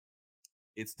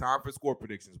It's time for score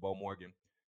predictions, Bo Morgan.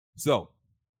 So,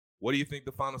 what do you think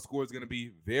the final score is going to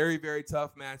be? Very, very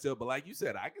tough matchup. But like you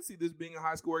said, I can see this being a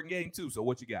high-scoring game too. So,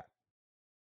 what you got?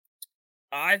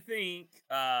 I think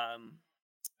I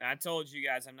told you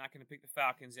guys I'm not going to pick the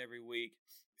Falcons every week.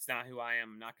 It's not who I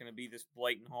am. I'm not going to be this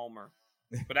blatant homer.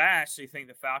 But I actually think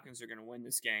the Falcons are going to win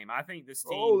this game. I think this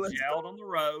Oh, team let's gelled on the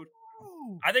road.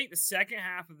 go. I think the second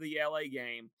half of the LA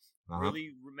game Uh-huh.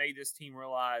 really made this team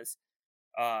realize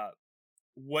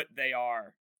what they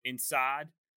are inside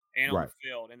and on the Right.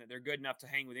 field, and that they're good enough to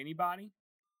hang with anybody.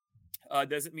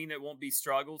 Doesn't mean there won't be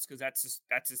struggles, because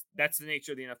that's the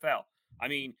nature of the NFL. I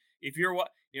mean, if you're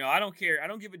I don't care. I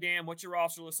don't give a damn what your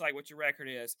roster looks like, what your record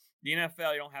is. The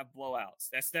NFL, you don't have blowouts.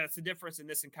 That's the difference in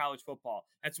this and college football.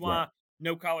 That's Right. why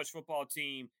no college football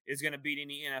team is going to beat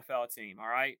any NFL team. All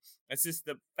right, that's just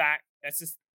the fact.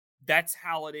 That's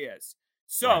how it is. Right.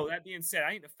 So that being said, I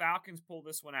think the Falcons pull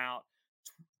this one out,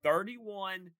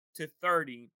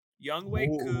 31-30. Youngway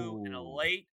Koo and a Oh.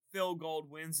 late field goal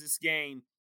wins this game.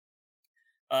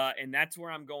 And that's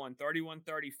where I'm going.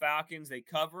 31-30 Falcons. They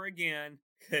cover again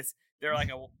because they're like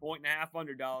a 1.5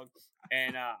 underdog.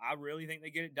 And I really think they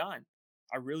get it done.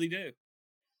 I really do.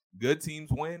 Good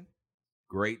teams win.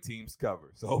 Great teams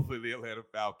cover. So hopefully the Atlanta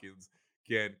Falcons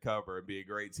can cover and be a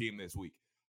great team this week.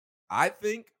 I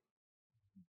think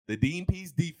the Dean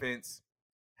Pease defense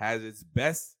has its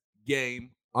best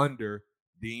game under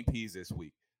Dean Pease this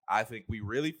week. I think we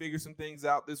really figured some things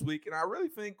out this week, and I really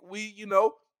think we,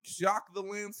 shock the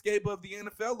landscape of the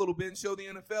NFL a little bit and show the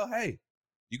NFL, hey,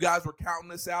 you guys were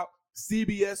counting us out.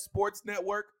 CBS Sports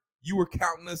Network, you were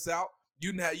counting us out.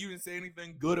 You didn't say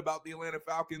anything good about the Atlanta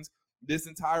Falcons this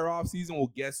entire offseason.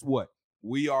 Well, guess what?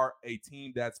 We are a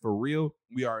team that's for real.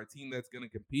 We are a team that's going to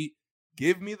compete.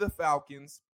 Give me the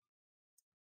Falcons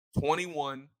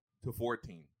 21-14.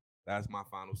 That's my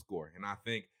final score. And I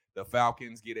think the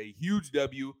Falcons get a huge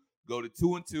W, go to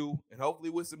 2-2, and hopefully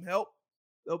with some help,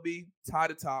 they'll be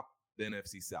tied atop the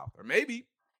NFC South. Or maybe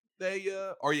they,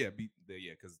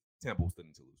 because Temple still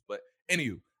need to lose. But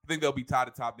anywho, I think they'll be tied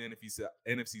atop the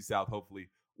NFC South, hopefully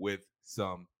with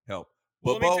some help.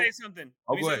 Well, But let me Bo, tell you something.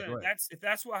 go ahead. If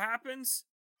that's what happens,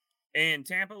 and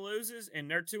Tampa loses, and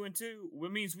they're 2-2,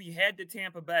 it means we head to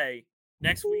Tampa Bay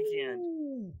next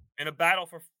weekend in a battle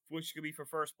for which could be for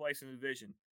first place in the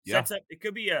division. Yeah. Sets up. It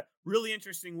could be a really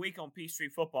interesting week on Peachtree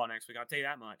football next week. I'll tell you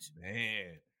that much.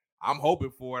 Man, I'm hoping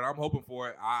for it.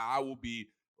 I will be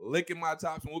licking my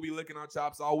chops, and we'll be licking our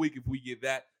chops all week if we get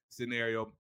that scenario.